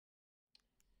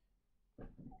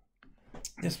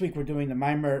This week we're doing the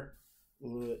Maimer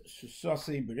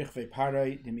Susosi Berichve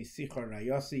Parai Demisicha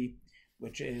Rayosi,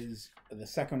 which is the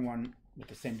second one with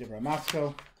the same Dibra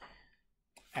Maskell,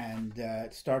 and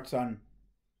it starts on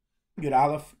Yud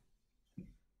Aleph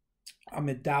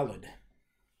Amid Daled.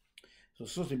 So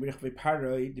Susosi Berichve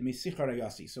Parai Demisicha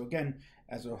Rayosi. So again,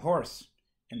 as a horse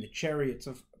in the chariots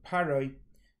of Parai,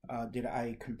 did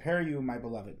I compare you, my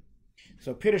beloved?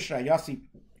 So Pirish Rayosi.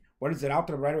 What is it?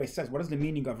 Alter right away says, what is the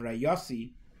meaning of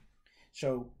Rayosi?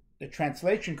 So the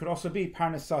translation could also be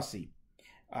Parnasasi.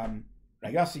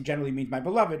 Rayosi generally means my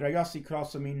beloved. Rayosi could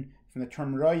also mean from the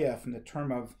term Roya, from the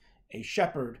term of a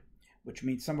shepherd, which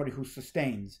means somebody who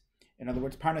sustains. In other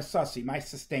words, Parnasasi, my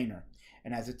sustainer.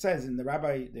 And as it says in the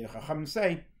Rabbi, the Chachamim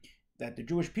say that the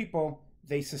Jewish people,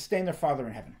 they sustain their Father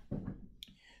in heaven.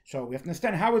 So we have to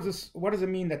understand how is this, what does it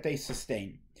mean that they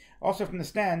sustain? Also have to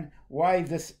understand why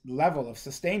this level of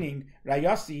sustaining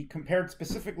Rayasi compared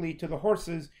specifically to the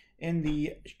horses in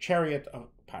the chariot of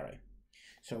Parai.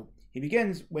 So he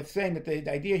begins with saying that the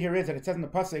idea here is that it says in the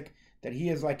pasuk that he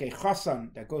is like a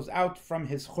chasan that goes out from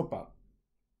his chuppah.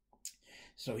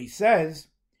 So he says,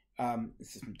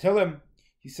 this is from Tilim,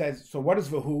 he says, so what is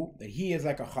Vahu? That he is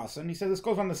like a chasan. He says this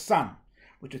goes on the sun,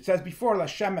 which it says before, La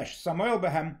Shemesh, Samuel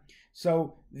Behem.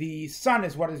 So the sun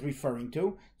is what is referring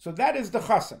to. So that is the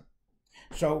chasan.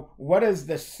 So what does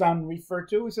the sun refer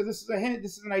to? He says this is a hint.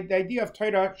 This is an idea of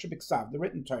Torah Shebiksav, the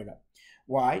written Torah.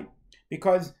 Why?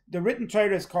 Because the written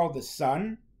Torah is called the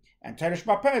sun, and Torah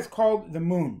Shebapeh is called the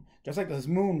moon. Just like this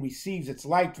moon receives its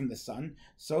light from the sun,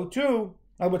 so too,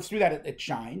 in other words, through that it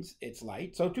shines its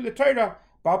light. So too the Torah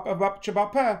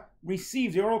Shebapeh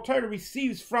receives, the oral Torah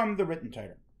receives from the written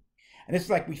Torah. And this is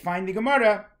like we find the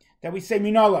Gemara that we say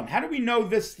Minolan. How do we know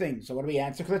this thing? So what do we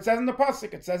answer? Because it says in the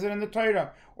pasuk, it says it in the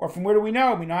Torah. Or from where do we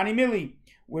know? Minani Mili.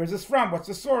 Where is this from? What's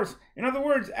the source? In other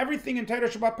words, everything in Torah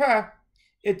Shebapeh,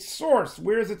 its source,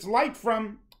 where is its light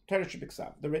from? Torah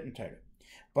Shebiksav, the written Torah.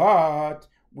 But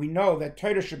we know that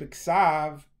Torah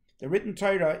Shebiksav, the written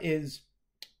Torah, is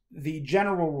the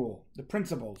general rule, the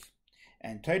principles.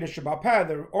 And Torah Shebapeh,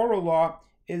 the oral law,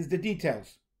 is the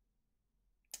details.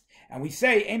 And we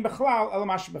say ein bechlal ela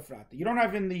mash befrat. You don't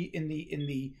have in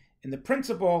the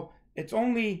principle. It's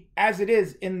only as it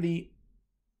is in the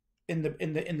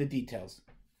details.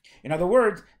 In other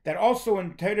words, that also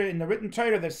in Torah, in the written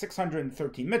Torah, there's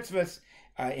 613 mitzvahs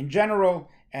in general,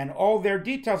 and all their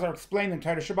details are explained in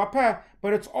Torah Shebapeh.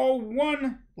 But it's all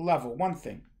one level, one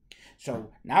thing.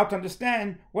 So now to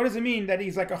understand, what does it mean that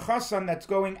he's like a chasan that's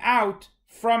going out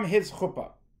from his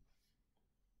chuppah?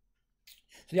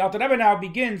 So the Alter Rebbe now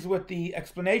begins with the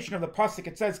explanation of the pasuk.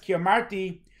 It says, Ki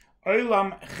amarti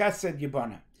olam chesed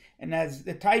yibana. And as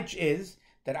the taich is,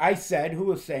 that I said, who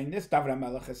was saying this? David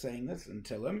HaMelech is saying this in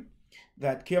Tilim,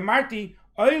 that Ki amarti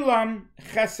olam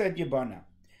chesed yibana.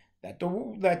 That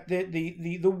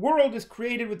the world is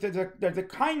created with, the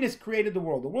kindness created the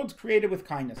world. The world's created with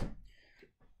kindness.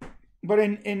 But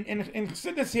in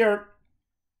Chassidus here,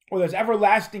 or there's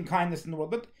everlasting kindness in the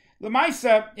world. But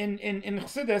Lamaisa, in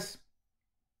Chassidus,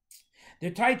 the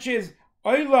taich is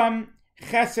olam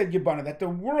chesed yibana, that the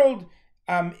world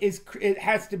it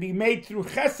has to be made through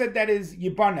chesed, that is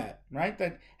yibana, right?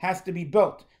 That has to be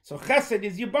built. So chesed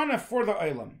is yibana for the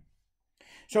olam.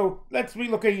 So let's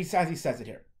relook at it as he says it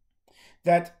here.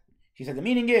 That he said the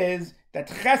meaning is that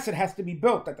chesed has to be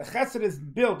built, that the chesed is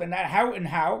built, and that how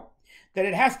that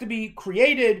it has to be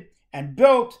created and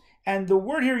built. And the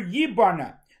word here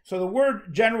yibana. So the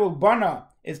word general bana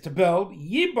is to build.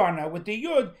 Yibana with the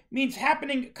yud means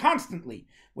happening constantly,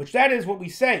 which that is what we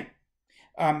say.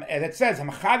 That says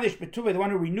Hamachadish Betuve, the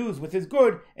one who renews with his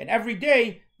good, and every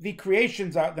day the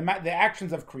creations are the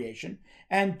actions of creation,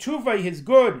 and Tuva his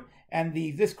good, and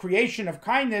this creation of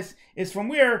kindness is from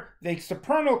where the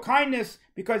supernal kindness,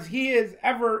 because he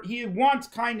wants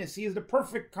kindness, he is the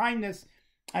perfect kindness,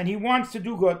 and he wants to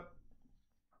do good.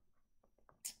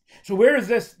 So where is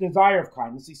this desire of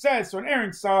kindness? He says, so in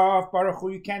Aaron Saf, Baruch Hu,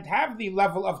 you can't have the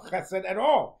level of chesed at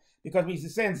all. Because we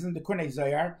say in the Kunei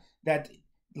Zayar that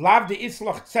lav de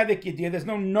islach tzedek yedir, there's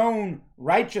no known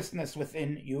righteousness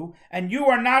within you, and you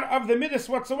are not of the midas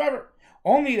whatsoever.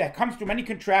 Only that comes through many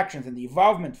contractions and the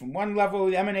evolvement from one level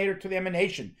of the emanator to the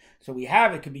emanation. So we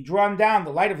have, it can be drawn down,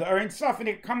 the light of the Aaron Saf, and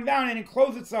it can come down and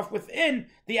enclose itself within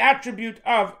the attribute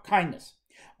of kindness.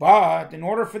 But in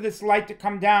order for this light to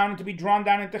come down and to be drawn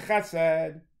down into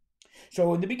chesed,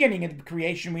 so in the beginning of the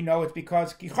creation we know it's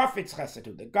because ki chafetz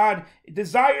chesed, that God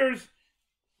desires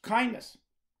kindness,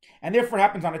 and therefore it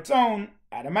happens on its own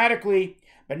automatically.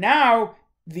 But now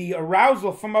the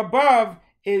arousal from above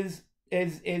is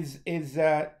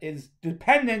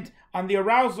dependent on the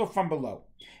arousal from below.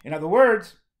 In other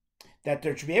words, that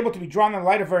there should be able to be drawn in the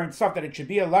light of Ein Sof, that it should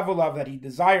be a level of that he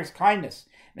desires kindness,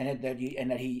 and that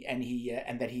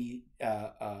he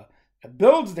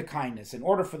builds the kindness in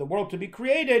order for the world to be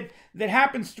created, that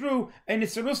happens through an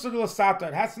Issarusa de Lasata.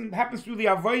 It happens through the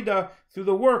Avodah, through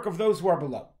the work of those who are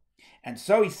below. And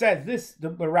so he says this, the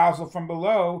arousal from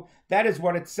below, that is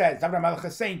what it says. David HaMelech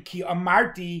is saying, Ki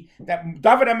Amarti, that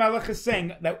David HaMelech is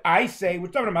saying, that I say,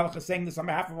 which David HaMelech is saying this on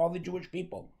behalf of all the Jewish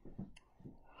people.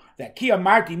 That Ki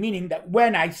Amarti, meaning that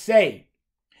when I say,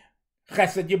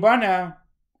 Chesed Yibana,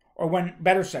 or when,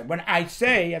 better said, when I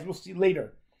say, as we'll see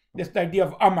later, this idea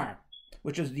of Amar,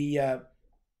 which is the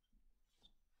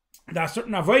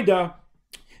certain Avodah,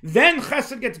 then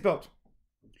Chesed gets built.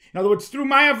 In other words, through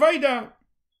my Avodah,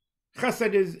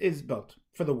 Chesed is built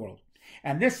for the world.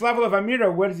 And this level of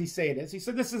Amira, where does he say it is? He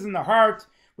said this is in the heart,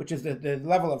 which is the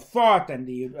level of thought and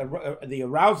the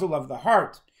arousal of the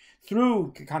heart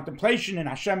through contemplation and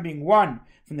Hashem being one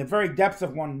from the very depths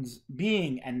of one's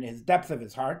being and his depth of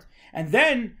his heart. And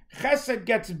then Chesed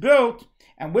gets built,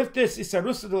 and with this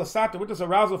Isarusa de Lasata, with this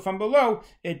arousal from below,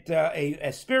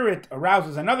 a spirit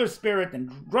arouses another spirit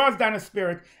and draws down a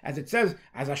spirit, as it says,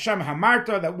 as Hashem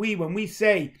Hamarta, that when we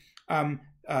say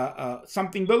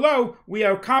something below, we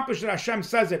accomplish that Hashem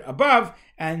says it above,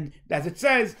 and as it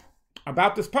says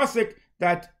about this pasuk,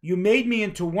 that you made me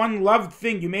into one loved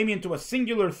thing, you made me into a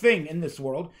singular thing in this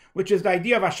world, which is the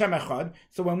idea of Hashem Echad.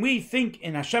 So when we think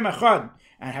in Hashem Echad,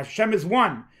 and Hashem is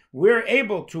one, we're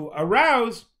able to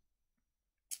arouse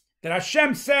that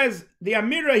Hashem says, the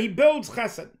Amira, he builds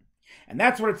Chesed. And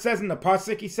that's what it says in the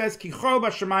pasuk. He says, "Ki chol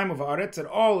b'shamayim u'va'aretz," that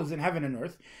all is in heaven and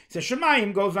earth. He says,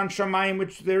 "Shamayim" goes on Shamayim,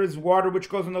 which there is water, which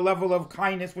goes on the level of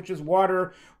kindness, which is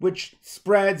water, which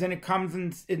spreads and it comes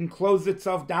and it encloses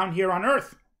itself down here on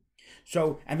earth.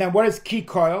 So, and then what is ki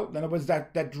koil? In other words,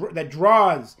 that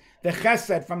draws the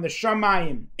chesed from the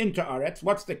Shamayim into Aretz.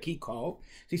 What's the ki koil?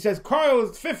 So he says, koil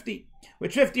is 50,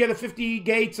 which 50 are the 50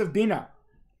 gates of Bina,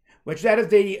 which that is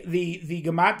the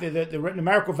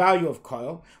numerical value of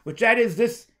koil, which that is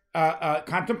this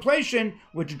contemplation,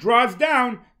 which draws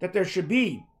down that there should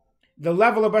be the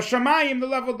level of Hashamayim, the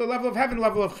level of heaven, the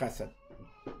level of chesed.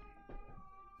 He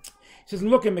says,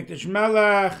 look at Mikdash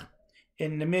Melech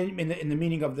in the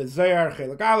meaning of the Zohar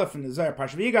Chelek Aleph and the Zohar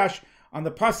Parshat V'yigash, on the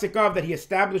pasuk of that he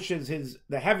establishes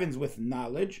the heavens with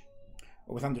knowledge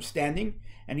or with understanding,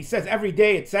 and he says every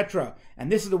day, etc.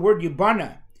 And this is the word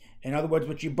Yibana. In other words,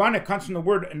 which Yibana comes from the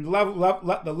word and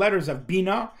the letters of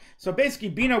Bina. So basically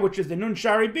Bina, which is the Nun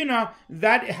Shari Bina,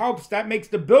 that helps, that makes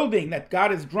the building that God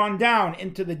has drawn down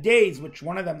into the days, which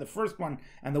one of them, the first one,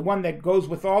 and the one that goes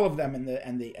with all of them, and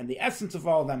the essence of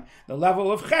all of them, the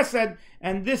level of Chesed,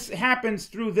 and this happens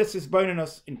through this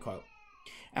Isbonenus in Kol.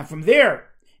 And from there,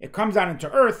 it comes down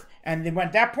into earth, and then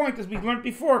at that point, as we learned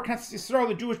before, Knesset Yisrael,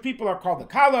 the Jewish people, are called the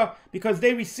Kala, because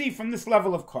they receive from this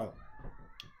level of Kol.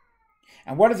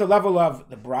 And what is the level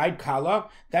of the bride Kala?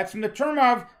 That's from the term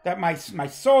of that my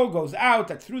soul goes out,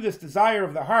 that through this desire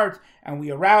of the heart, and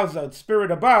we arouse the spirit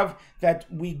above, that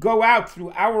we go out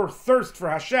through our thirst for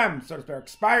Hashem, so they're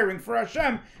expiring for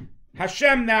Hashem.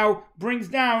 Hashem now brings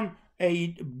down a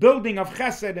building of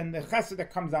Chesed, and the Chesed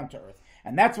that comes down to earth.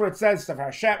 And that's what it says,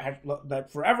 that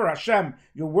forever Hashem,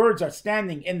 your words are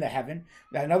standing in the heaven.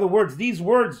 That in other words, these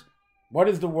words, what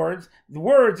is the words? The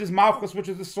words is Malchus, which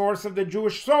is the source of the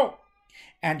Jewish soul.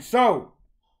 And so,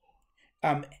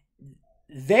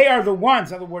 they are the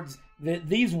ones, in other words,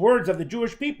 these words of the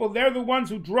Jewish people, they're the ones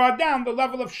who draw down the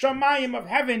level of Shamayim, of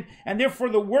heaven, and therefore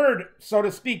the word, so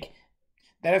to speak,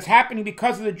 that is happening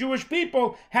because of the Jewish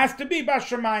people has to be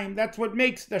Bashamayim. That's what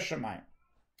makes the Shamayim.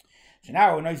 So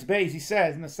now, in Ois Beis, he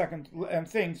says in the second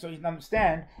thing, so you can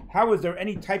understand, how is there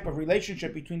any type of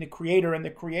relationship between the Creator and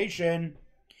the creation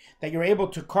that you're able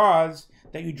to cause,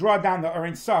 that you draw down the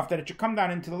Ein Sof, that it should come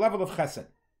down into the level of Chesed.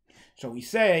 So we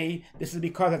say, this is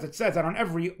because, as it says, that on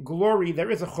every glory there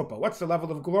is a Chupa. What's the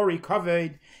level of glory?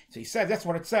 Kavod. So he says, that's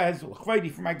what it says,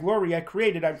 L'chvodi, for my glory I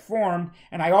created, I formed,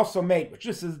 and I also made, which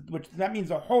that means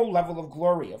a whole level of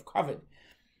glory, of Kavod.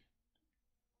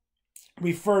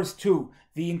 Refers to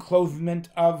the enclosement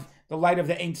of the light of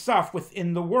the Ein Sof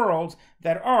within the worlds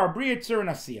that are Briyatzur and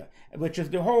Asiya, which is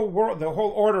the whole world, the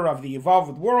whole order of the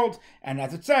evolved world. And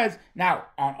as it says, now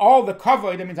on all the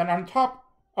kavod, that means on top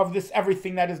of this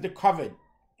everything that is the kavod,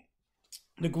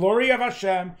 the glory of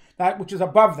Hashem, that which is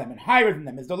above them and higher than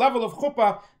them, is the level of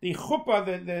chupa, the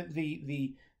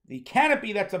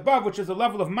canopy that's above, which is the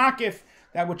level of makif,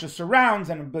 that which is surrounds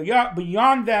and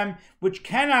beyond them, which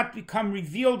cannot become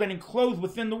revealed and enclosed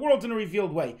within the worlds in a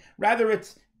revealed way. Rather,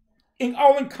 it's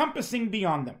all-encompassing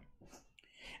beyond them.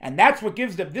 And that's what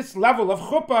gives this level of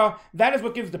chuppah, that is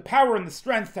what gives the power and the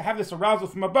strength to have this arousal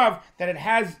from above, that it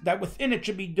has, that within it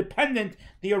should be dependent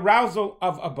the arousal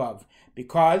of above.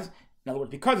 Because, in other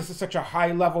words, because this is such a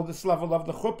high level, this level of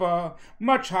the chuppah,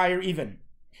 much higher even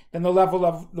than the level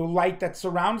of the light that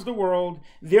surrounds the world,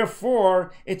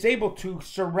 therefore it's able to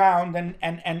surround and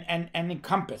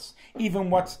encompass even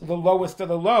what's the lowest of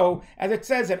the low, as it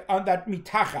says that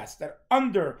mitachas, that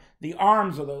under the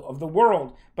arms of the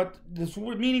world, but this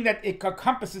meaning that it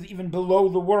encompasses even below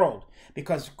the world,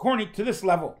 because according to this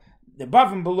level, the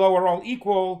above and below are all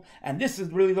equal, and this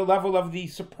is really the level of the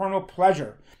supernal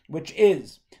pleasure, which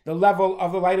is the level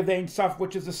of the light of the Ein Sof,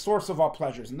 which is the source of all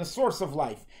pleasures and the source of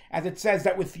life, as it says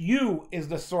that with you is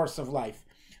the source of life,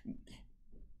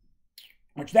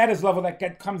 which that is level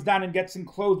that comes down and gets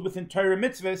enclosed within Torah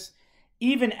mitzvahs,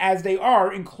 even as they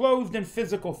are enclosed in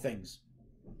physical things.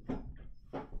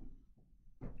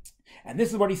 And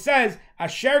this is what he says,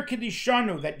 Asher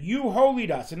Kedishanu, that you holied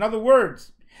us. In other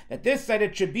words, that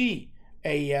it should be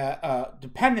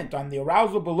dependent on the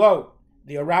arousal below,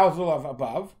 the arousal of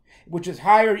above, which is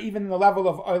higher even than the level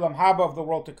of Olam Haba, of the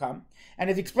world to come. And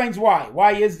it explains why.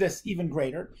 Why is this even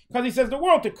greater? Because he says the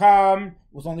world to come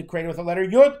was only created with the letter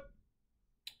Yud.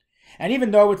 And even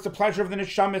though it's the pleasure of the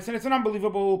neshamis, and it's an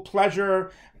unbelievable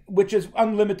pleasure which is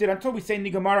unlimited, until we say in the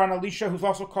Gemara on Elisha, who's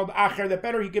also called Acher, that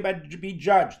better he could be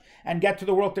judged and get to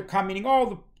the world to come, meaning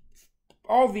all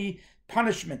the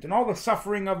punishment and all the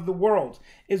suffering of the world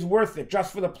is worth it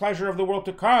just for the pleasure of the world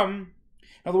to come.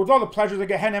 In other words, all the pleasures of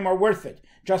Gehenna are worth it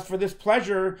just for this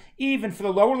pleasure, even for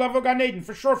the lower level of Gan Eden,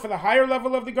 for sure for the higher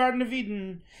level of the Garden of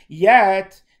Eden.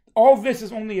 Yet, all this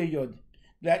is only a Yud.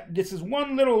 That this is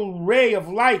one little ray of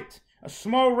light, a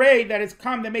small ray that has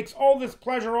come that makes all this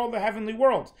pleasure, all the heavenly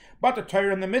worlds. But the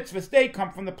Torah and the mitzvahs, they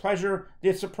come from the pleasure,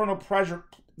 the supernal pleasure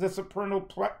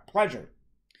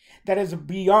that is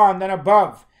beyond and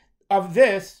above of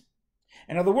this.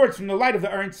 In other words, from the light of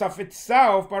the Ein Sof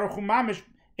itself, Baruch Hu Mamish,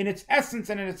 in its essence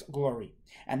and in its glory.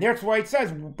 And that's why it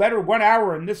says, better 1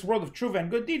 hour in this world of tshuva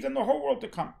and good deeds than the whole world to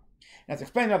come. That's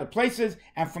explained in other places,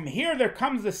 and from here there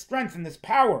comes this strength and this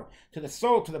power to the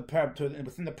soul,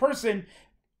 within the person,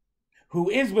 who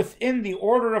is within the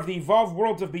order of the evolved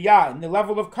worlds of Biyah, in the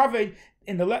level of kavod,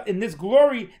 in this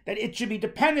glory, that it should be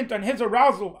dependent on his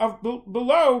arousal of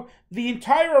below, the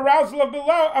entire arousal of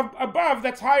above,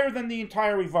 that's higher than the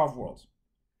entire evolved worlds.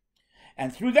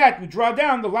 And through that, we draw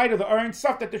down the light of the Ein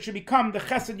Sof, that there should become the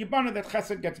chesed yibana, that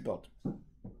chesed gets built.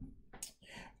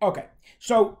 Okay,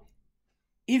 so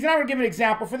he's not going to give an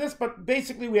example for this, but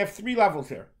basically we have 3 levels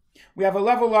here. We have a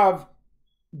level of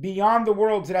beyond the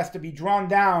worlds that has to be drawn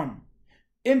down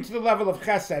into the level of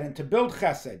chesed, and to build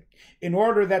chesed, in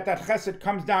order that chesed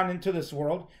comes down into this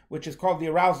world, which is called the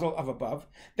arousal of above.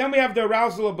 Then we have the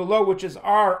arousal of below, which is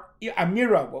our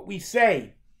amira, what we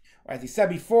say, or as he said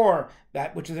before,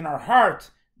 that which is in our heart,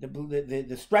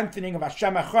 the strengthening of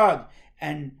Hashem Echad,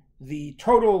 and the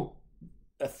total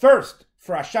thirst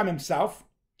for Hashem himself.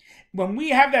 When we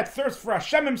have that thirst for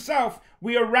Hashem himself,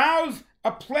 we arouse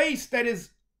a place that is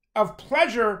of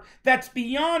pleasure that's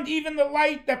beyond even the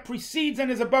light that precedes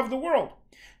and is above the world.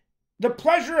 The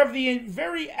pleasure of the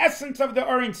very essence of the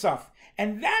Ein Sof.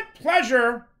 And that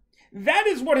pleasure, that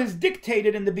is what is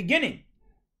dictated in the beginning.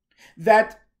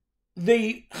 That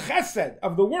the chesed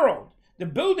of the world, the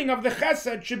building of the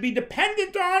chesed, should be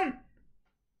dependent on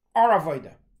our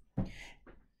avodah.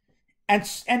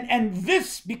 And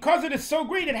this, because it is so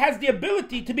great, it has the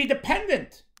ability to be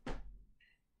dependent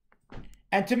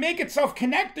and to make itself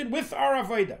connected with our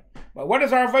avodah. But what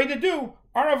does our avodah do?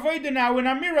 Our avodah now in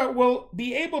Amira will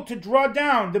be able to draw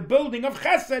down the building of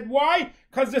chesed. Why?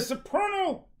 Because the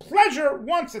supernal pleasure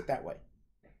wants it that way.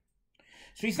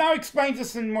 So he now explains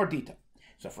this in more detail.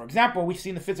 So for example, we see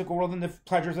in the physical world, in the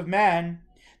pleasures of man,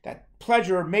 that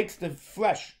pleasure makes the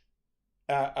flesh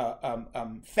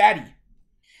fatty,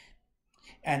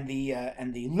 and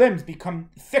the limbs become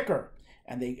thicker,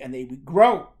 and they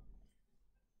grow.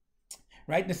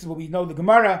 Right? This is what we know, the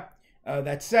Gemara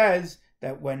that says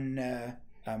that when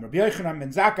Rabbi Yochanan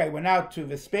ben Zakkai went out to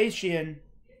Vespasian,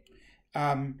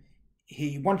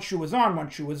 he one shoe was on, one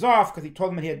shoe was off, because he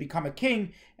told him that he had become a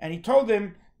king, and he told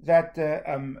him that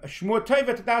Shmur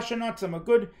Toivet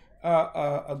Dashanotsim,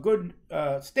 a good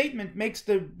statement makes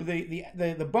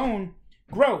the bone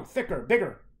grow thicker,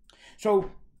 bigger.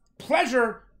 So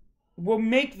pleasure will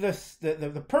make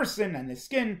the person and the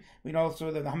skin. We know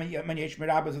also that the many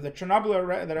Hashmirabbas of the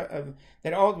Chernobyl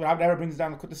that all Rabbi brings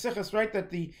down the Sichos, right?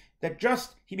 That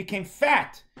just he became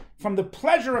fat from the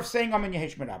pleasure of saying Amen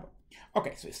Yehesh Merabah.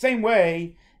 Okay, so the same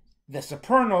way, the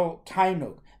supernal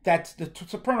tainug, that's the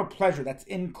supernal pleasure that's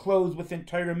enclosed within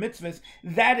Torah mitzvahs.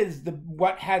 That is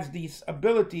what has this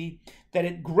ability that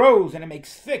it grows and it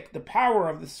makes thick the power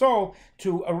of the soul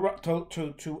to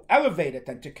elevate it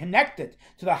and to connect it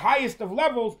to the highest of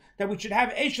levels, that we should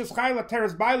have Eishes Chayla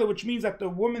Teres Baila, which means that the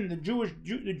woman, the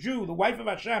Jew, the wife of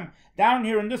Hashem, down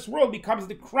here in this world becomes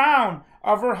the crown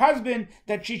of her husband,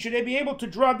 that she should be able to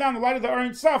draw down the light of the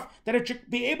Ein Sof, that it should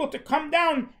be able to come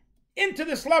down into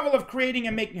this level of creating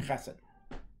and making chesed,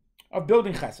 of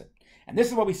building chesed. And this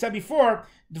is what we said before,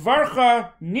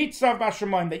 Dvarcha Nitzav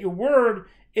Bashamayim, that your word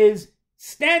is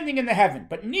standing in the heaven.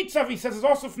 But Nitzav, he says, is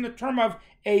also from the term of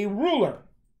a ruler.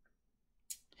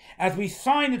 As we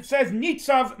find, it says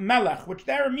Nitzav Melech, which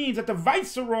there means that the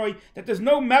viceroy, that there's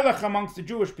no Melech amongst the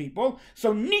Jewish people.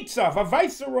 So Nitzav, a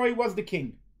viceroy, was the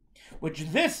king. Which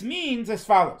this means as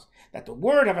follows, that the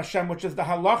word of Hashem, which is the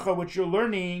halacha, which you're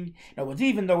learning,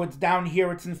 even though it's down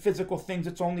here, it's in physical things,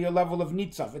 it's only a level of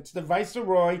Nitzav, it's the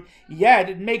viceroy, yet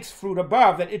it makes fruit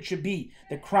above, that it should be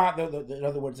the crown, in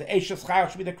other words, the Eishes Chayil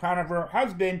should be the crown of her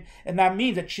husband, and that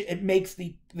means that it makes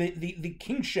the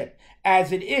kingship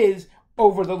as it is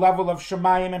over the level of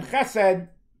Shemayim and Chesed.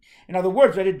 In other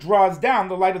words, that it draws down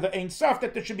the light of the Ein Sof,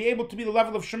 that there should be able to be the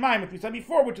level of Shemayim, which we said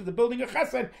before, which is the building of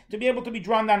Chesed, to be able to be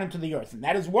drawn down into the earth. And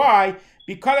that is why,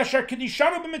 because Asher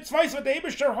Kedishanu b'mitzvahs, what the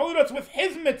Eibusher holded us with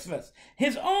his mitzvahs,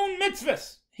 his own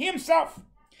mitzvahs, he himself.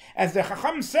 As the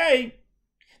Chacham say,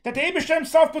 that the Eibusher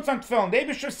himself puts on tefillin. The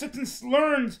Eibusher sits and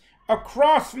learns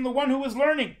across from the one who is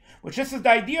learning. Which this is the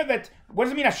idea that, what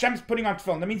does it mean Hashem's putting on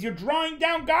tefillin? That means you're drawing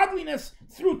down godliness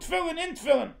through tefillin, in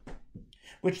tefillin.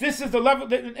 Which this is the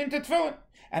level into tefillin.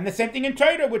 And the same thing in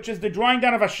Torah, which is the drawing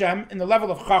down of Hashem in the level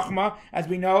of Chachma. As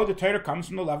we know, the Torah comes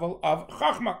from the level of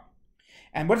Chachma.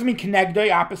 And what does it mean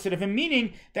Kenegdoi, opposite of him?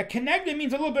 Meaning that Kenegdoi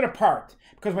means a little bit apart.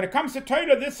 Because when it comes to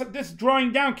Torah, this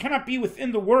drawing down cannot be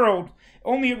within the world.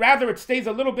 Only rather it stays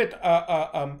a little bit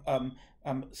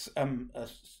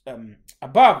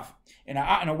above, in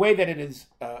a way that it is,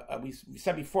 we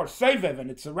said before, Sobeb,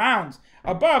 and it surrounds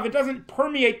above. It doesn't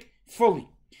permeate fully.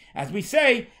 As we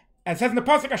say, as it says in the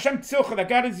pasuk, Hashem tzilcha, that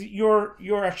God is your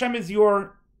Hashem is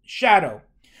your shadow,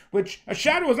 which a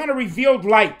shadow is not a revealed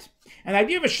light. And the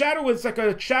idea of a shadow is like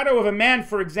a shadow of a man,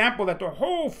 for example, that the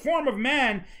whole form of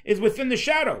man is within the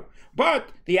shadow.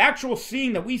 But the actual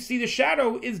seeing that we see the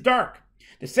shadow is dark.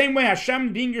 The same way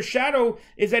Hashem being your shadow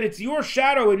is that it's your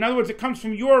shadow. In other words, it comes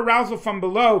from your arousal from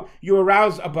below, you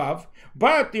arouse above.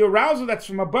 But the arousal that's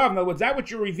from above, in other words, that which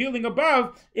you're revealing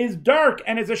above, is dark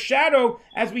and is a shadow.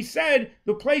 As we said,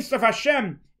 the place of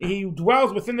Hashem, he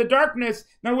dwells within the darkness.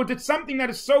 In other words, it's something that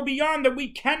is so beyond that we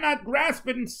cannot grasp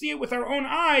it and see it with our own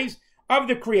eyes of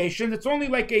the creation. It's only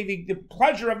like the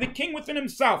pleasure of the king within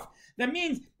himself. That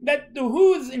means that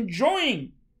who is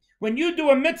enjoying when you do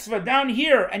a mitzvah down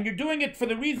here, and you're doing it for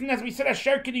the reason, as we said,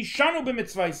 Asher Kedishanu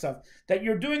b'mitzvahs, that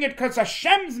you're doing it because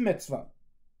Hashem's mitzvah.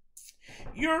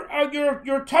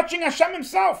 You're touching Hashem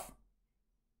himself.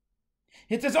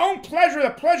 It's his own pleasure,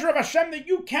 the pleasure of Hashem that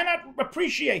you cannot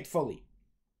appreciate fully.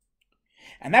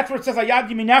 And that's where it says, Ayad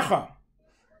Yeminecha.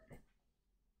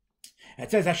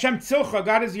 It says, Hashem tzilcha,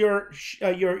 God is your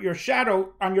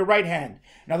shadow on your right hand.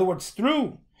 In other words,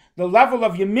 through the level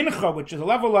of Yemmincha, which is a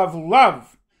level of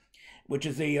love, which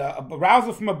is a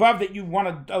arousal from above that you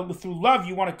want to, through love,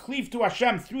 you want to cleave to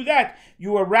Hashem. Through that,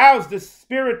 you arouse the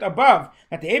spirit above,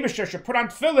 that the Eibusher should put on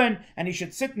tefillin, and he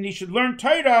should sit and he should learn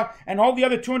Torah, and all the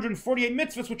other 248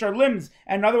 mitzvahs, which are limbs,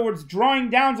 and in other words, drawing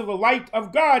downs of the light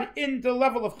of God into the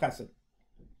level of chesed.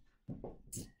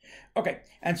 Okay,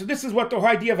 and so this is what the whole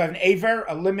idea of an aver,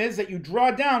 a limb, is, that you draw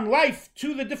down life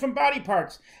to the different body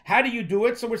parts. How do you do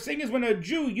it? So we're saying is when a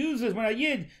Jew when a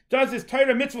Yid does his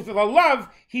Torah mitzvah with a love,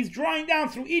 he's drawing down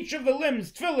through each of the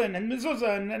limbs, tefillin and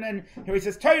mezuzah, and here he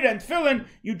says Torah and tefillin,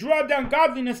 you draw down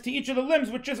godliness to each of the limbs,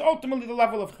 which is ultimately the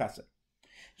level of chesed.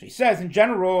 So he says, in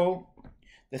general,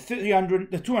 the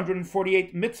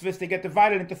 248 mitzvahs, they get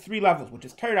divided into three levels, which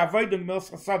is Torah, avodah, and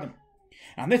milas chasadim.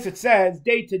 On this it says,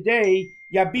 day to day,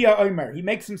 Yabia Omer. He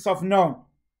makes himself known.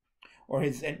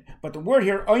 But the word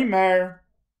here, Omer,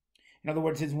 in other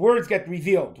words, his words get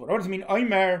revealed. What does it mean,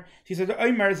 Omer? He says,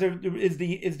 Omer is the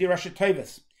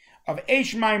Rashitavis of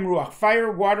Eish, Mayim, Ruach, fire,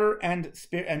 water, and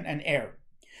air.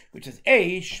 Which is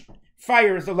Eish,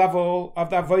 fire is the level of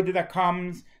the avodah that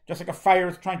comes, just like a fire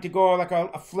is trying to go, like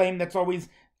a flame that's always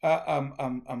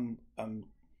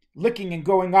licking and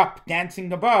going up,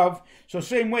 dancing above. So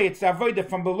same way, it's the avodah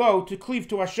from below to cleave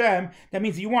to Hashem. That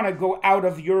means you want to go out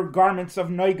of your garments of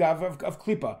noiga, of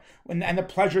klipa, and the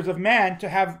pleasures of man, to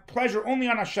have pleasure only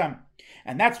on Hashem.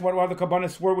 And that's what all the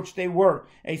kabbanis were, which they were.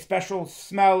 A special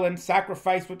smell and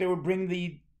sacrifice, what they would bring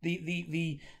the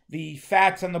the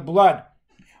fats and the blood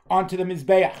onto the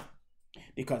mizbeach,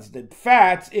 because the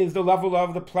fats is the level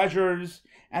of the pleasures,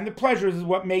 and the pleasures is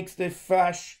what makes the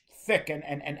flesh thick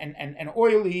and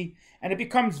oily, and it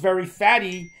becomes very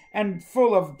fatty and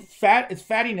full of fat, its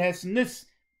fattiness, and this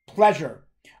pleasure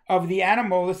of the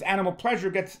animal, this animal pleasure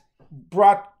gets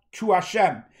brought to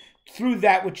Hashem through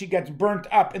that which he gets burnt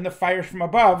up in the fire from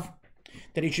above,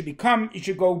 that he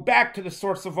should go back to the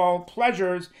source of all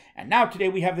pleasures. And now today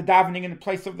we have the davening in the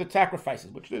place of the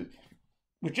sacrifices,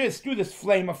 which is through this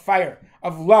flame of fire,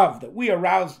 of love, that we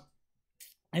arouse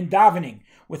in davening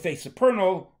with a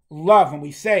supernal love. And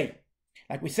we say,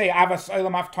 like we say,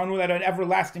 that an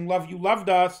everlasting love you loved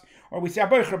us, or we say,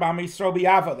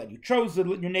 that you chose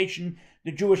your nation,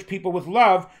 the Jewish people, with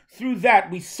love. Through that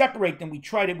we separate them, we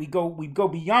go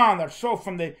beyond our soul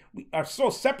our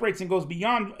soul separates and goes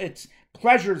beyond its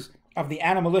pleasures of the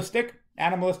animalistic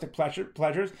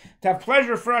pleasures, to have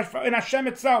pleasure for us in Hashem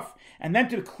itself, and then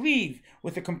to cleave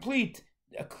with a complete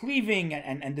cleaving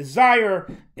and desire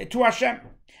to Hashem.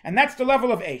 And that's the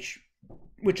level of Eish,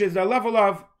 which is the level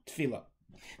of Tefillah.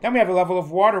 Then we have a level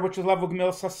of water, which is the level of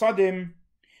Gemilas Hasadim,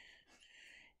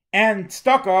 and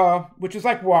Staka, which is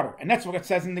like water. And that's what it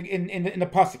says in the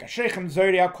pasuk. Ashrechem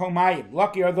zoyrei al kol mayim.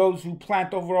 Lucky are those who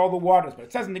plant over all the waters. But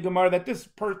it says in the Gemara that this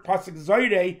pasuk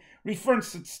zoyrei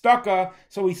refers to Staka,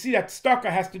 so we see that Staka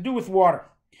has to do with water.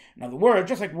 In other words,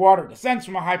 just like water descends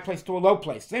from a high place to a low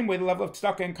place, same way the level of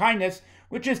tzedakah and kindness,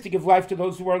 which is to give life to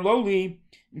those who are lowly,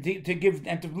 to give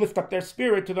and to lift up their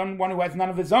spirit to the one who has none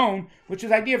of his own, which is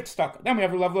the idea of tzedakah. Then we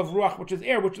have a level of ruach, which is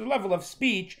air, which is the level of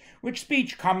speech, which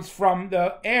speech comes from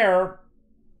the air,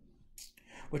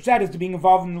 which that is to being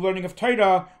involved in the learning of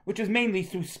Torah, which is mainly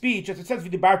through speech, as it says,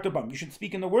 you should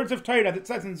speak in the words of Torah, that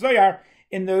says in Zohar,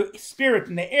 in the spirit,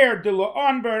 in the air, de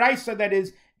lo'on beraisa,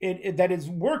 that is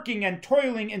working and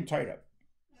toiling in Torah,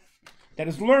 that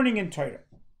is learning in Torah.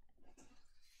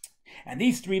 And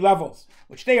these three levels,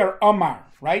 which they are Amar,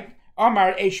 right?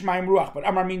 Amar Eish Mayim Ruach, but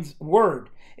Amar means word,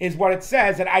 is what it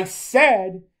says, that I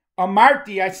said,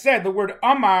 Amarti, I said, the word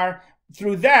Amar,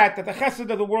 through that the chesed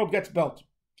of the world gets built.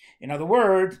 In other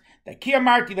words, that Ki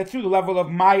Amarti, that through the level of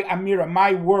my Amira,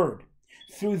 my word,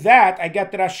 through that I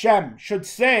get that Hashem should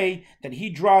say that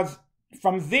he draws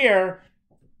from there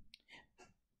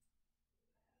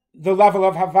the level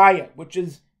of Havaya, which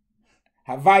is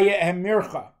Havaya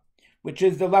Emircha, which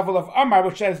is the level of Amar,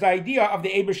 which has the idea of the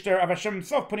Eibishter of Hashem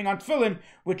himself putting on tefillin,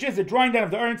 which is the drawing down of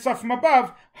the Ein Sof from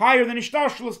above, higher than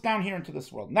Ishtalshalos down here into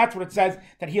this world. And that's what it says,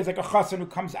 that he is like a chassan who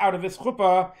comes out of his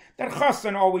chuppah. That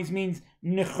chassan always means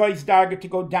nechayz darga, to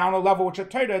go down a level, which a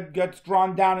Torah gets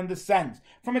drawn down and descends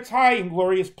from its high and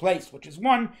glorious place, which is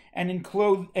one and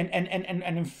enclosed and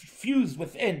infused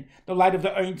within the light of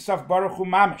the Ein Sof Baruch Hu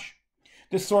Mamish,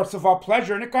 the source of all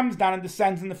pleasure, and it comes down and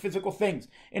descends in the physical things.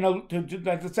 As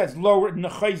it says, lower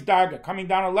nechayz darga, coming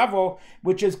down a level,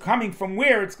 which is coming from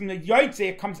where it's going to yoytze,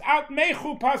 it comes out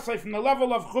mechu pasay, from the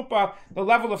level of chupa, the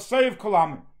level of soyev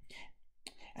kolam.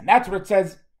 And that's what it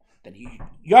says, that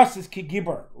yos is ki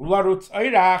gibor larutz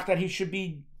oirach, that he should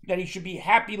be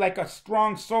happy like a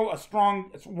strong soul, a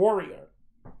strong warrior.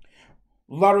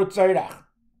 Larutz oirach,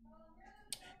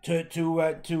 to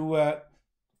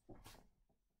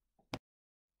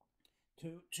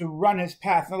run his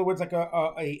path. In other words, like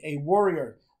a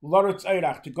warrior, larutz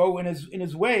oirach, to go in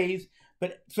his ways.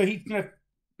 But so he's going to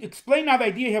explain now the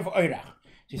idea of oirach.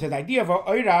 So he says the idea of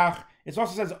oirach. It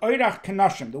also says oirach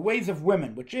kanashim, the ways of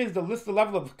women, which is the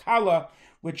level of kala,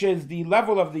 which is the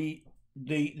level of the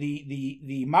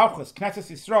Malchus,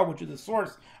 Knesset Yisrael, which is the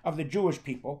source of the Jewish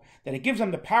people, that it gives them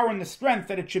the power and the strength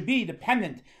that it should be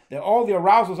dependent, that all the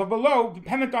arousals of below,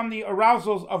 dependent on the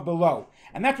arousals of below.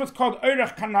 And that's what's called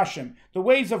Oirach Kanashim, the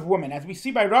ways of women. As we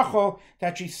see by Rachel,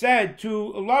 that she said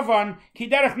to Lavan, Ki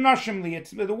derech nashim li,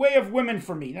 it's the way of women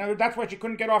for me. That's why she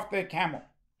couldn't get off the camel.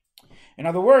 In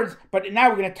other words, but now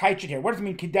we're going to touch it here. What does it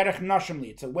mean, kiderech nashim li?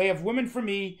 It's a way of women for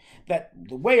me, that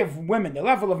the way of women, the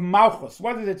level of malchus,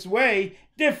 what is its way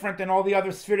different than all the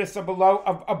other spheres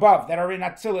above that are in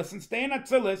Atzilus and stay in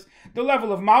Atzilus. The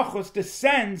level of malchus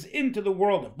descends into the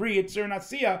world of Bri, Yitzir, and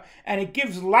Asiya, and it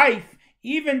gives life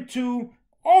even to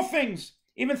all things,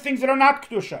 even things that are not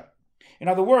Kedusha. In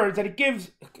other words, that it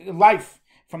gives life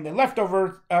from the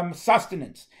leftover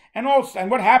sustenance. And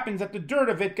what happens, that the dirt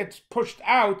of it gets pushed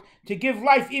out to give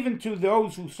life even to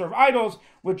those who serve idols,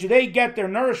 which they get their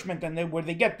nourishment and where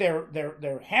they get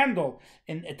their handle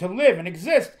to live and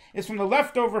exist is from the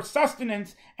leftover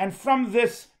sustenance and from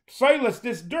this soilus,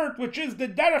 this dirt, which is the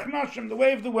derech nashim, the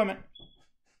way of the women.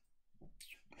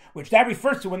 which that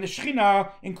refers to when the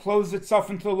Shekhinah encloses itself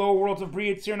into the lower worlds of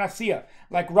Bria, Tzir, and Asiya,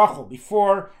 like Rachel.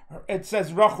 Before it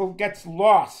says Rachel gets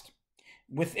lost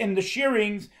within the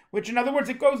shearings, which in other words,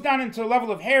 it goes down into the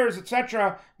level of hairs,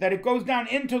 etc., that it goes down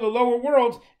into the lower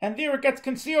worlds, and there it gets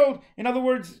concealed. In other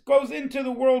words, it goes into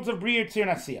the worlds of Bria, Tzir,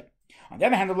 and Asiya. On the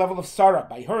other hand, the level of Sarah,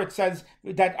 by her it says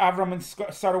that Avram and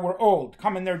Sarah were old,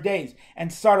 come in their days.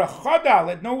 And Sarah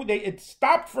Chadal, it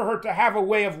stopped for her to have a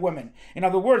way of women. In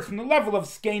other words, from the level of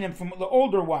Skenim, from the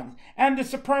older ones, and the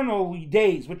supernal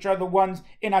days, which are the ones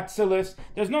in Atzilus,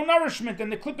 there's no nourishment, and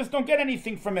the Klippos don't get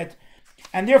anything from it.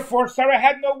 And therefore, Sarah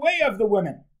had no way of the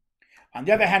women. On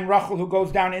the other hand, Rachel, who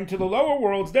goes down into the lower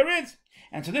worlds, there is.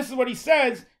 And so this is what he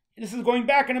says. This is going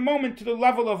back in a moment to the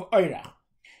level of Oirach.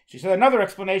 She said another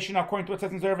explanation according to what it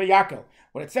says in Zerva Yakel.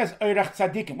 What it says, Oirach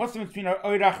Tzadikim. What's the difference between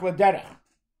Oirach Lederach?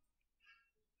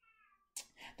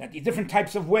 That these different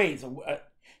types of ways. So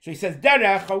he says,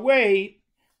 Derech, a way.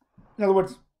 In other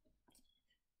words,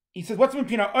 he says, what's the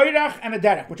difference between Oirach and a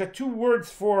Derech, which are two words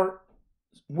for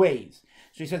ways.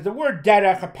 So he says, the word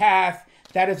Derech, a path,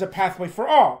 that is a pathway for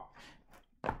all.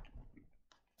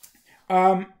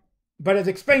 But as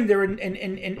explained there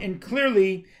in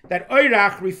clearly that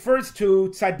Oirach refers to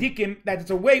tzaddikim, that it's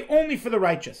a way only for the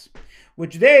righteous,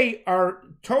 which they are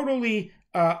totally,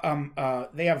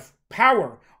 they have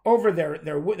power over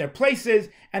their places,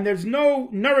 and there's no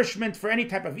nourishment for any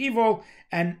type of evil.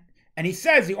 And he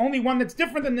says the only one that's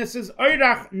different than this is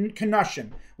Oirach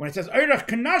Kanashim. When it says Oirach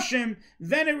Kanashim,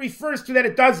 then it refers to that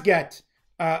it does get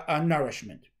a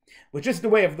nourishment, which is the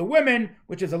way of the women,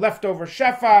 which is a leftover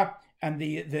shefa, and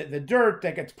the dirt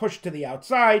that gets pushed to the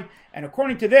outside. And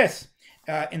according to this,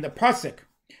 in the pasuk,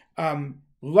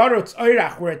 Larutz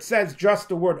Oirach, where it says just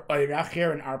the word Oirach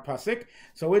here in our pasuk,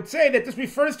 so it would say that this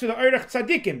refers to the Oirach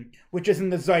Tzadikim, which is in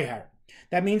the Zohar.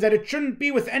 That means that it shouldn't be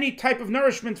with any type of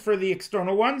nourishment for the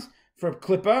external ones, for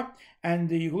Klippa, and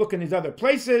you look in these other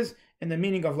places, in the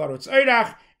meaning of Larutz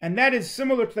Oirach, and that is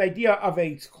similar to the idea of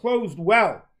a closed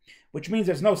well, which means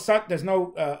there's no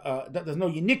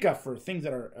yinika for things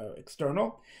that are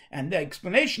external. And the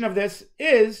explanation of this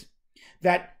is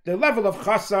that the level of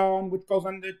chassan, which goes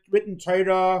on the written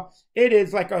Torah, it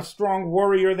is like a strong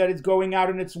warrior that is going out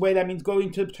in its way. That means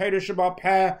going to Torah Shabbat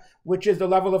Peh, which is the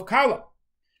level of kala.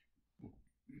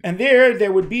 And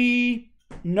there would be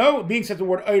no, being said the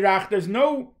word oirach, there's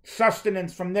no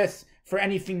sustenance from this for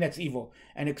anything that's evil.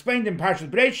 And explained in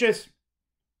Parshas Bereishis,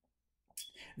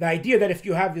 the idea that if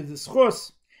you have the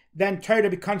zchus, then Torah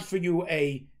becomes for you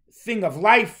a thing of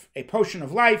life, a potion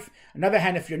of life. On the other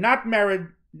hand, if you're not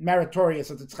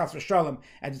meritorious, as it's chas v'shalom,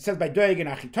 as it says by Doeg and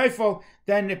Achitoifel,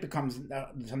 then it becomes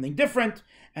something different.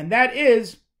 And that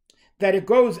is that it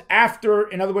goes after,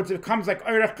 in other words, it becomes like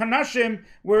Oirach Kanashim,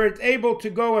 where it's able to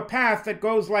go a path that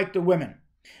goes like the women.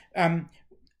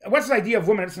 What's the idea of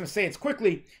women? I'm just going to say it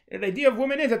quickly. The idea of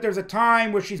women is that there's a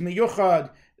time where she's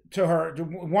miyuchad, to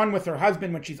one with her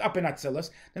husband when she's up in Atzilus.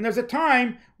 Then there's a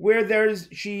time where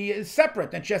she is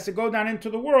separate and she has to go down into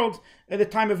the world at the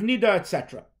time of Nida,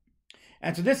 etc.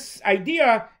 And so this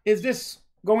idea is this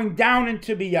going down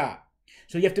into Biyah.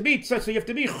 So you have to be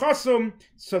chasum.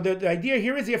 So the idea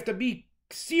here is you have to be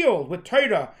sealed with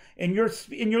Torah in your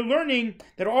learning,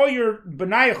 that all your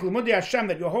benayach limudei Hashem,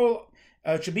 that your whole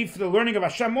should be for the learning of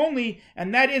Hashem only,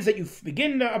 and that is that you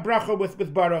begin a bracha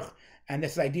with Baruch. And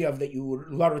this idea of that you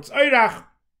larutz oirach,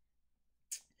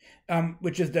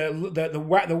 which is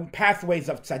the pathways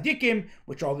of tzaddikim,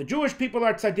 which all the Jewish people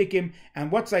are tzaddikim.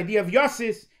 And what's the idea of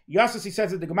Yasis? Yasis, he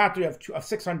says, is the gematria of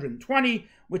 620,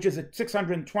 which is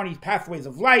 620 pathways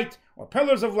of light, or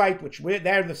pillars of light, which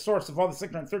they're the source of all the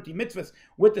 630 mitzvahs,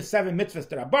 with the 7 mitzvahs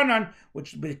that are Rabbanan,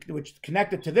 which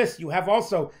connected to this, you have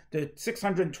also the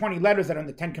 620 letters that are in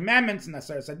the 10 Commandments and the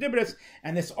Aseret Dibros,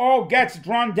 and this all gets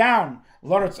drawn down,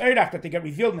 Larutz Oirach, that they get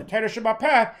revealed in the Torah Shabbat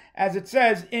Peh, as it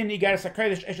says in Igeres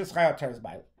HaKodesh Eshes Chayot Teres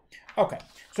Bible. Okay,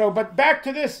 so but back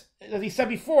to this, as he said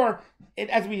before,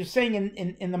 as we were saying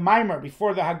in the Mimer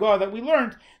before the Haggadah, that we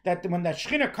learned that when the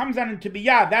Shekhinah comes down into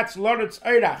Biyah, that's Larutz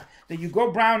Oirach, that you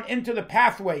go down into the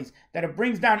pathways, that it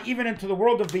brings down even into the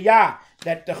world of Biyah,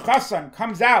 that the Chassan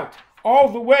comes out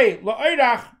all the way,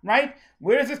 La'oirach, right?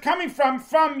 Where is this coming from?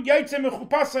 From Yotzei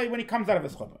Mechupasei, when he comes out of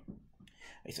his Chonie.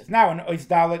 He says, now in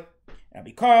Oizdalet,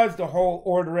 because the whole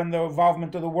order and the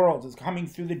involvement of the world is coming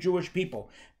through the Jewish people,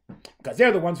 because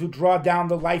they're the ones who draw down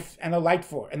the life and the light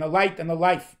and the light and the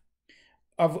life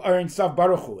of Ein Sof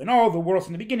Baruch Hu, in all the worlds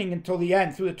from the beginning until the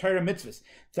end, through the Torah mitzvahs,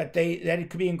 that it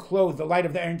could be enclosed, the light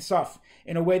of the Ein Sof,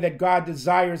 in a way that God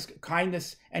desires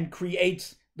kindness and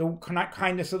creates the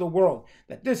kindness of the world.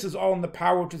 That this is all in the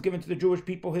power which is given to the Jewish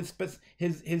people, his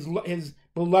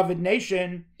beloved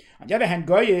nation. On the other hand,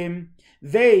 Goyim,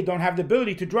 they don't have the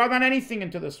ability to draw down anything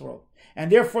into this world.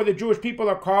 And therefore the Jewish people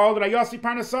are called Rayasi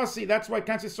Parnasasi. That's why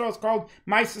Knesset Yisrael is called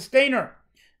my sustainer,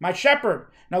 my shepherd.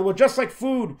 In other words, just like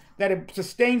food, that it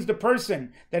sustains the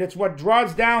person, that it's what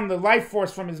draws down the life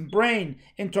force from his brain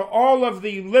into all of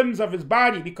the limbs of his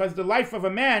body, because the life of a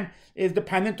man is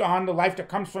dependent on the life that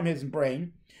comes from his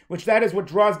brain, which that is what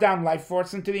draws down life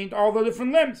force into all the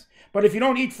different limbs. But if you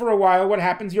don't eat for a while, what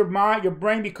happens? Your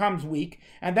brain becomes weak,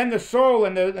 and then the soul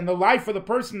and the life of the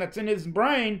person that's in his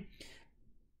brain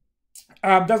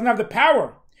doesn't have the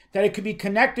power that it could be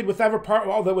connected with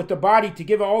with the body to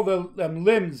give all the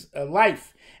limbs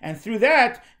life. And through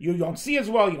that, you don't see as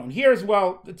well, you don't hear as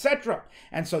well, etc.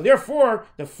 And so therefore,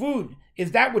 the food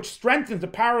is that which strengthens the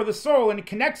power of the soul, and it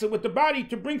connects it with the body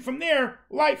to bring from there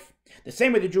life. The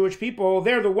same with the Jewish people,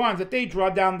 they're the ones that they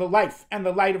draw down the life and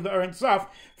the light of the Ein Sof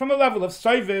from the level of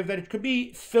Sobeb, that it could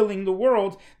be filling the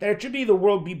world, that it should be the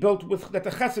world be built with, that the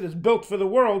chesed is built for the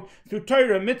world through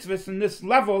Torah, mitzvahs, and this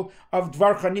level of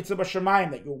Dvarcha Nitzah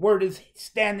B'Shamayim, that your word is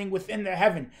standing within the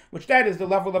heaven, which that is the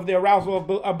level of the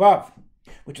arousal above,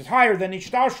 which is higher than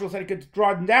Ishtalshus, that it gets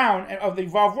drawn down, of the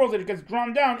evolved world, that it gets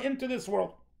drawn down into this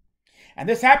world. And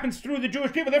this happens through the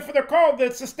Jewish people. Therefore, they're called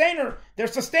the sustainer. They're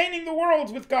sustaining the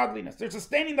worlds with godliness. They're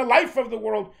sustaining the life of the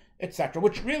world, etc.,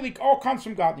 which really all comes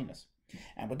from godliness.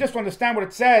 And with this, we understand what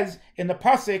it says in the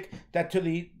pasuk, that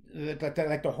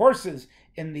like the horses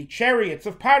in the chariots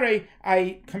of Pare,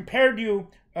 I compared you,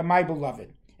 my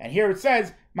beloved. And here it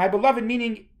says, my beloved,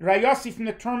 meaning Rayasi, from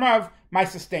the term of my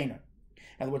sustainer.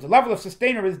 In other words, the level of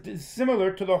sustainer is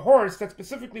similar to the horse that's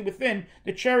specifically within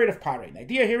the chariot of Pare. The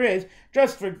idea here is,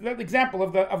 just for the example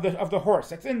of the horse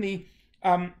that's in the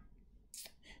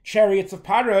chariots of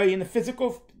Pare, in the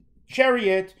physical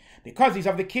chariot, because he's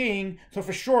of the king, so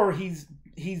for sure they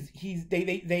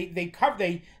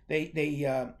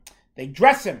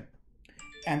dress him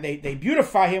and they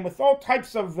beautify him with all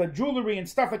types of jewelry and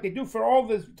stuff, like they do for all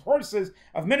the horses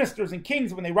of ministers and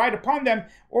kings when they ride upon them,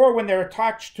 or when they're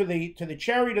attached to the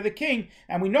chariot of the king.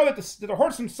 And we know that the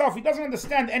horse himself, he doesn't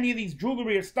understand any of these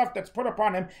jewelry or stuff that's put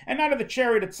upon him, and not of the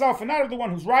chariot itself, and not of the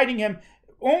one who's riding him.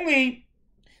 Only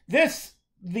this,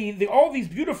 all these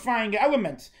beautifying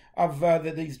elements of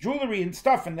these jewelry and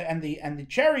stuff, and the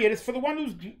chariot is for the one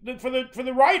who's for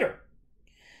the rider.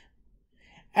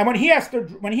 And when he has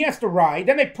to ride,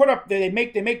 then they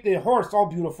make the horse all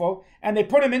beautiful, and they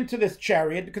put him into this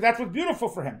chariot because that's what's beautiful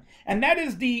for him. And that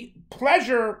is the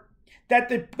pleasure that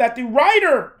the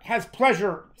rider has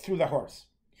pleasure through the horse.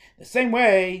 The same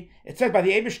way it says by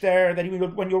the Eibishter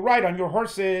that when you ride on your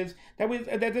horses, that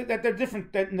they're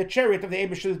different. That in the chariot of the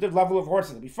Eibishter, there's the level of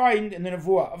horses that we find in the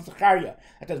Nevuah of Zechariah.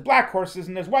 That there's black horses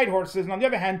and there's white horses, and on the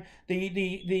other hand, the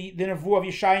Nevuah of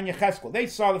Yeshai and Yecheskel, they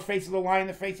saw the face of the lion,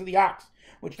 the face of the ox.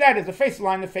 Which that is the face of the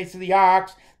lion, the face of the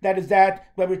ox. That is that,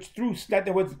 which through that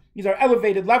there was, these are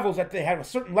elevated levels, that they have a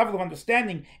certain level of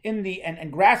understanding in the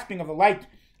and grasping of the light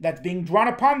that's being drawn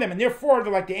upon them, and therefore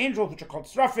they're like the angels, which are called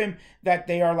Srafim, that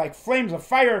they are like flames of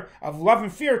fire, of love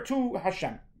and fear to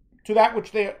Hashem, to that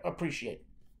which they appreciate.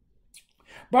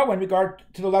 But when regard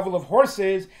to the level of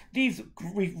horses, these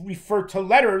refer to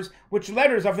letters, which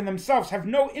letters of in themselves have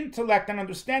no intellect and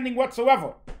understanding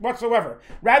whatsoever.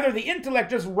 Rather, the intellect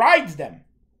just rides them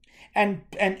and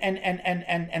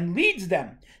leads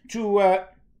them to,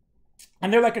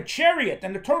 and they're like a chariot,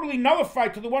 and they're totally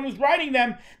nullified to the one who's riding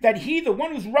them. That the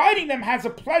one who's riding them, has a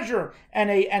pleasure and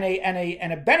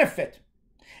a benefit.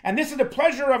 And this is the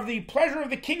pleasure of the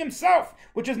king himself,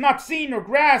 which is not seen or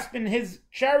grasped in his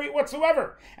chariot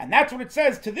whatsoever. And that's what it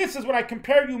says. To this is what I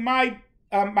compare you, my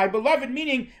beloved,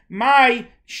 meaning my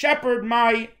shepherd,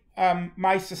 my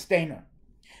sustainer.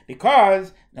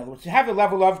 Because, in other words, to have the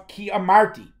level of ki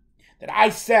amarti, that I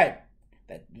said,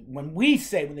 that when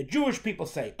the Jewish people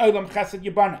say, Olam chesed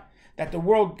yibana, that the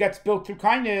world gets built through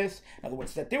kindness, in other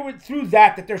words, that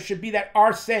there should be that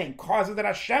our saying, cause that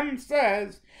Hashem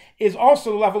says, is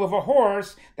also the level of a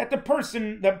horse, that the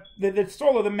person, the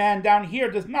soul of the man down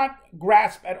here does not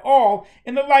grasp at all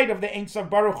in the light of the Ein Sof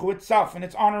Baruch Hu itself and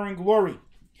its honor and glory.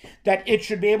 That it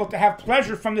should be able to have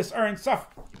pleasure from this Ein Sof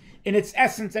in its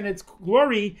essence and its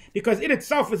glory, because it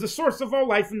itself is the source of all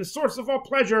life and the source of all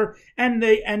pleasure, and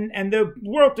the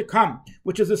world to come,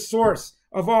 which is the source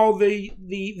of all the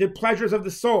pleasures of the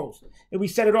souls. And we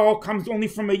said it all comes only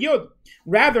from a yud.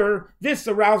 Rather, this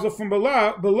arousal from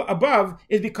above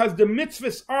is because the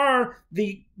mitzvahs are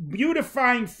the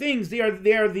beautifying things. They are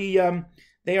the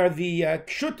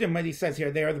kshutim, as he says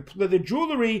here. They are the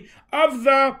jewelry of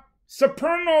the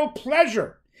supernal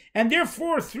pleasure. And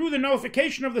therefore, through the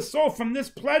nullification of the soul from this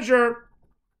pleasure,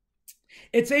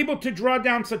 It's able to draw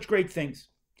down such great things.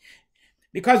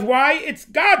 Because why? It's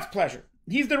God's pleasure.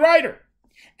 He's the writer.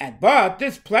 But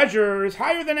this pleasure is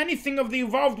higher than anything of the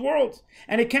evolved worlds,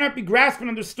 and it cannot be grasped and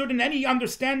understood in any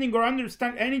understanding or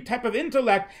any type of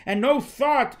intellect, and no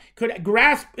thought could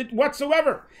grasp it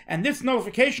whatsoever. And this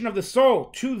nullification of the soul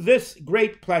to this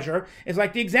great pleasure is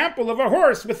like the example of a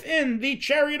horse within the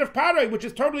chariot of Paro, which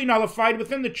is totally nullified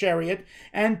within the chariot,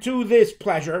 and to this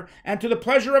pleasure, and to the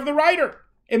pleasure of the rider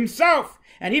himself.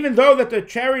 And even though that the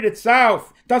chariot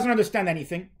itself doesn't understand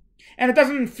anything, and it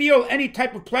doesn't feel any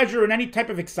type of pleasure and any type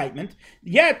of excitement,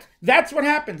 yet that's what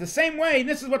happens. The same way,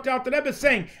 this is what the Alter is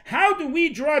saying. How do we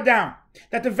draw down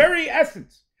that the very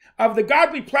essence of the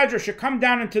godly pleasure should come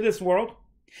down into this world?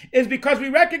 Is because we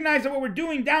recognize that what we're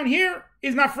doing down here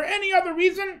is not for any other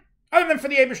reason other than for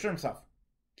the Eibishter himself.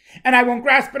 And I won't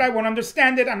grasp it, I won't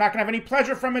understand it, I'm not going to have any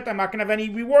pleasure from it, I'm not going to have any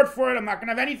reward for it, I'm not going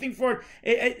to have anything for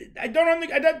it. I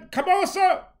don't Kabbalah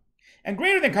saw. And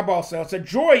greater than Kabbalah, so it's a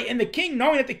joy in the king,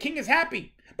 knowing that the king is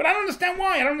happy. But I don't understand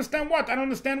why, I don't understand what, I don't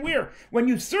understand where. When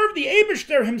you serve the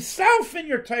Eibishter himself in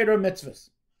your Torah mitzvahs,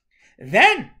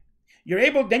 then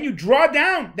you draw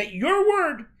down that your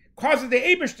word causes the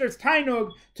Eibishter's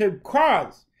tainug to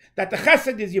cause that the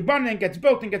chesed is yibana and gets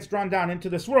built and gets drawn down into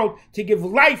this world to give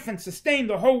life and sustain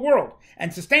the whole world.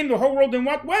 And sustain the whole world in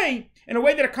what way? In a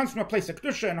way that it comes from a place of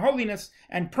kedusha and holiness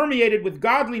and permeated with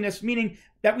godliness, meaning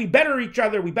that we better each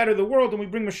other, we better the world, and we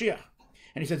bring Mashiach.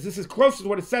 And he says this is close to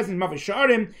what it says in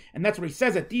Sharim, and that's what he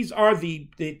says, that these are the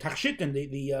tachshitin,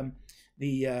 the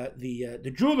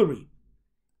jewelry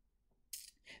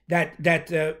that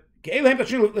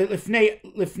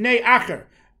lifnei acher,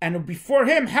 and before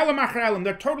him helam acher elam,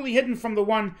 they're totally hidden from the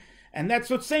one, and that's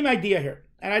the same idea here.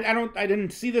 And I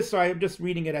didn't see this, so I'm just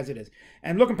reading it as it is.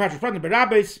 And look in Parshas Friedman,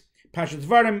 Berabbis, Parshas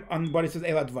Dvarim, on what he says,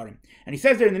 Eila Dvarim. And he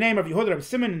says there in the name of Yehuda Rabbi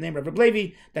Simon, in the name of Rabbi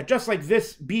Levi, that just like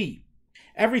this bee,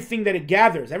 everything that it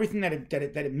gathers, everything that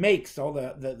it makes, all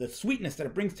the sweetness that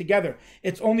it brings together,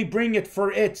 it's only bringing it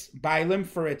for its bailim,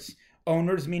 for its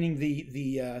owners, meaning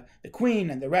the queen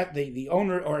and the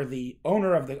owner or the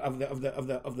owner of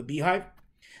the beehive.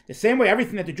 The same way,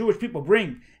 everything that the Jewish people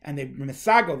bring, and they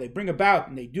bring about,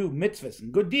 and they do mitzvahs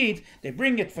and good deeds, they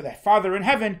bring it for their Father in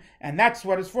heaven, and that's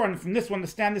what it's for. And from this, we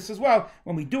understand this as well.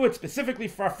 When we do it specifically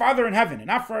for our Father in heaven, and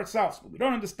not for ourselves, but we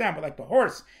don't understand, but like the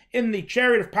horse in the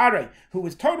chariot of Paro, who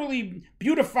is totally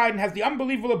beautified and has the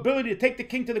unbelievable ability to take the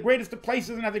king to the greatest of places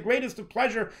and have the greatest of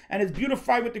pleasure, and is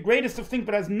beautified with the greatest of things,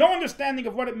 but has no understanding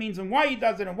of what it means and why he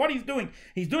does it and what he's doing.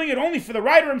 He's doing it only for the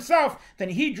rider himself. Then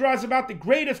he draws about the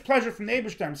greatest pleasure from the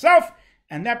Eibishter himself,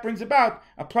 and that brings about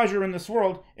a pleasure in this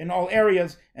world in all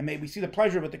areas. And may we see the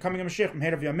pleasure with the coming of Mashiach.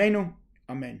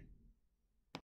 Amen.